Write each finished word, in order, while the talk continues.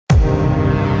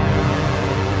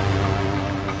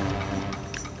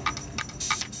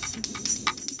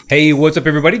Hey, what's up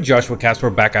everybody? Joshua Casper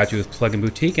back at you with Plugin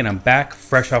Boutique, and I'm back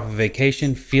fresh off of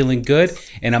vacation, feeling good,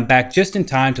 and I'm back just in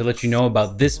time to let you know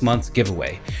about this month's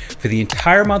giveaway. For the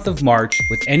entire month of March,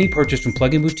 with any purchase from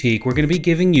Plugin Boutique, we're going to be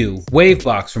giving you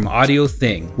Wavebox from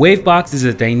AudioThing. Wavebox is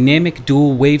a dynamic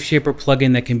dual Waveshaper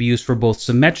plugin that can be used for both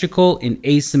symmetrical and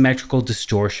asymmetrical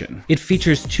distortion. It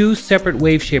features two separate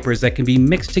Waveshapers that can be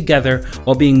mixed together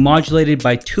while being modulated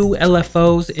by two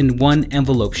LFOs and one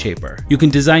envelope shaper. You can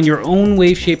design your own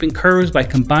Waveshaping curves by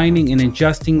combining and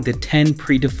adjusting the 10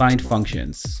 predefined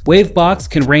functions. Wavebox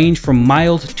can range from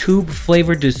mild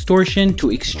tube-flavored distortion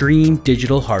to extreme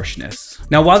digital harshness.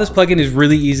 Now, while this plugin is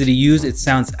really easy to use, it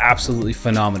sounds absolutely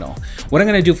phenomenal. What I'm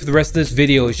going to do for the rest of this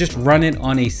video is just run it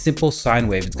on a simple sine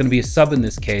wave. It's going to be a sub in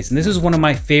this case, and this is one of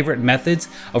my favorite methods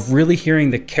of really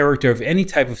hearing the character of any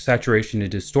type of saturation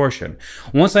and distortion.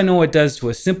 Once I know what it does to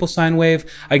a simple sine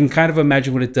wave, I can kind of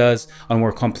imagine what it does on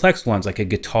more complex ones like a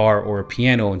guitar or a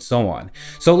piano and so on.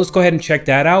 So let's go ahead and check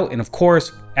that out. And of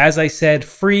course, as I said,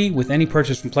 free with any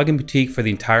purchase from Plugin Boutique for the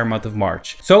entire month of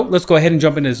March. So let's go ahead and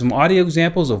jump into some audio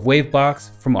examples of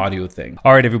Wavebox from AudioThing.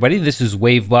 All right, everybody, this is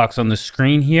Wavebox on the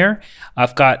screen here.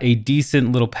 I've got a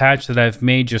decent little patch that I've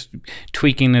made, just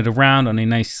tweaking it around on a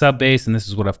nice sub bass, and this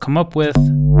is what I've come up with.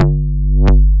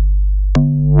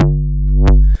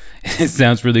 It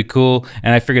sounds really cool,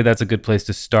 and I figured that's a good place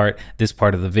to start this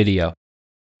part of the video.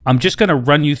 I'm just going to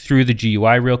run you through the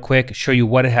GUI real quick, show you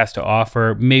what it has to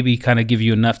offer, maybe kind of give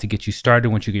you enough to get you started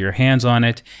once you get your hands on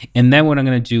it. And then what I'm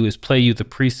going to do is play you the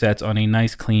presets on a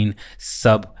nice clean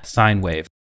sub sine wave.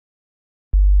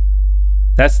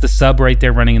 That's the sub right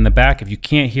there running in the back. If you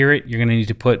can't hear it, you're going to need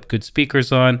to put good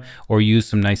speakers on or use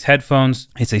some nice headphones.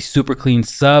 It's a super clean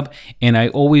sub, and I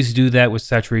always do that with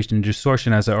saturation and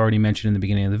distortion, as I already mentioned in the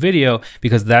beginning of the video,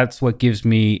 because that's what gives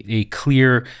me a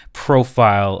clear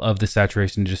profile of the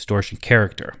saturation and distortion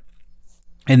character.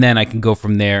 And then I can go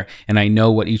from there, and I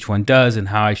know what each one does and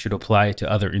how I should apply it to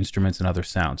other instruments and other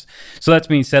sounds. So that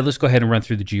being said, let's go ahead and run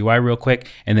through the GUI real quick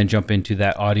and then jump into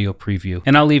that audio preview.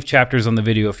 And I'll leave chapters on the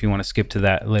video if you want to skip to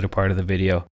that later part of the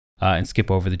video and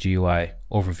skip over the GUI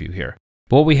overview here.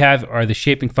 But what we have are the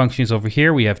shaping functions over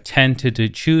here. We have 10 to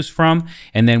choose from,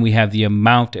 and then we have the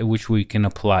amount at which we can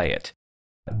apply it.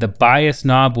 The bias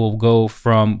knob will go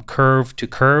from curve to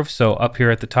curve. So up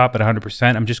here at the top at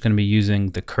 100%, I'm just going to be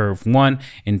using the curve 1,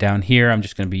 and down here I'm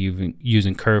just going to be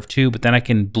using curve 2, but then I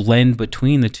can blend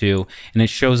between the two, and it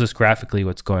shows us graphically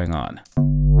what's going on.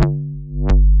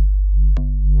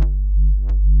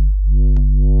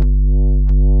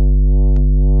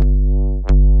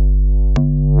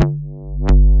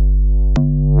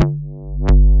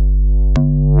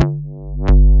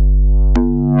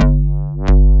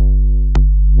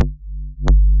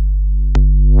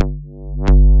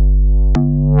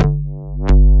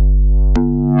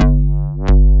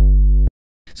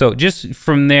 So just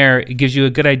from there, it gives you a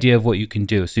good idea of what you can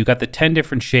do. So you've got the 10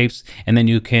 different shapes, and then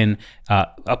you can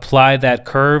apply that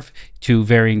curve to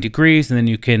varying degrees, and then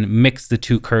you can mix the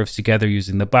two curves together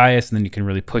using the bias, and then you can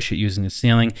really push it using the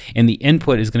ceiling. And the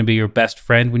input is going to be your best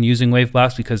friend when using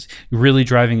Wavebox, because really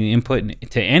driving the input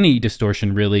to any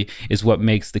distortion really is what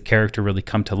makes the character really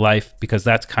come to life, because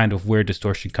that's kind of where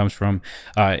distortion comes from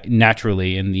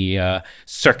naturally in the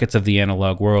circuits of the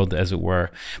analog world, as it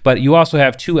were. But you also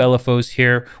have two LFOs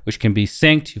here, which can be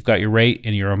synced. You've got your rate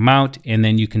and your amount, and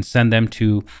then you can send them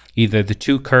to either the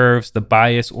two curves, the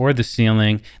bias, or the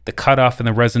ceiling, the cutoff and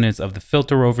the resonance of the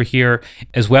filter over here,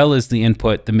 as well as the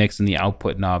input, the mix, and the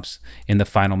output knobs in the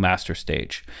final master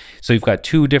stage. So you've got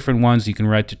two different ones. You can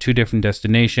write to two different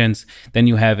destinations. Then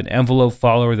you have an envelope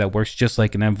follower that works just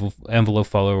like an envelope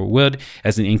follower would.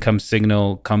 As an income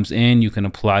signal comes in, you can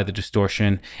apply the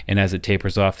distortion, and as it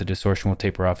tapers off, the distortion will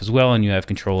taper off as well, and you have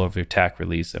control over your tack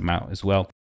release amount as well.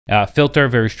 Filter,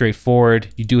 very straightforward.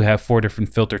 You do have 4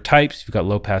 different filter types. You've got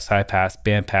low pass, high pass,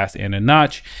 band pass, and a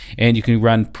notch. And you can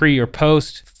run pre or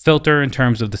post filter in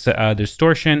terms of the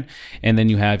distortion, and then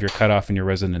you have your cutoff and your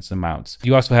resonance amounts.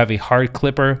 You also have a hard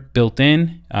clipper built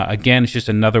in. Again, it's just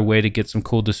another way to get some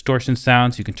cool distortion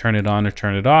sounds. You can turn it on or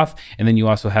turn it off. And then you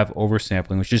also have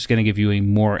oversampling, which is going to give you a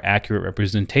more accurate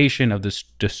representation of this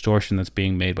distortion that's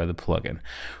being made by the plugin.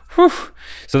 Whew.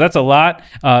 So that's a lot.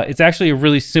 It's actually a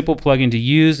really simple plugin to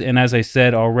use, and as I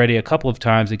said already a couple of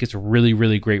times, it gets really,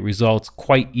 really great results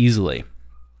quite easily.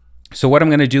 So what I'm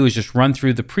going to do is just run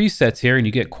through the presets here, and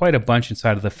you get quite a bunch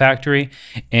inside of the factory.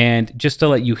 And just to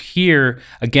let you hear,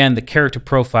 again, the character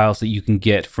profiles that you can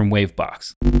get from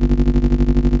Wavebox.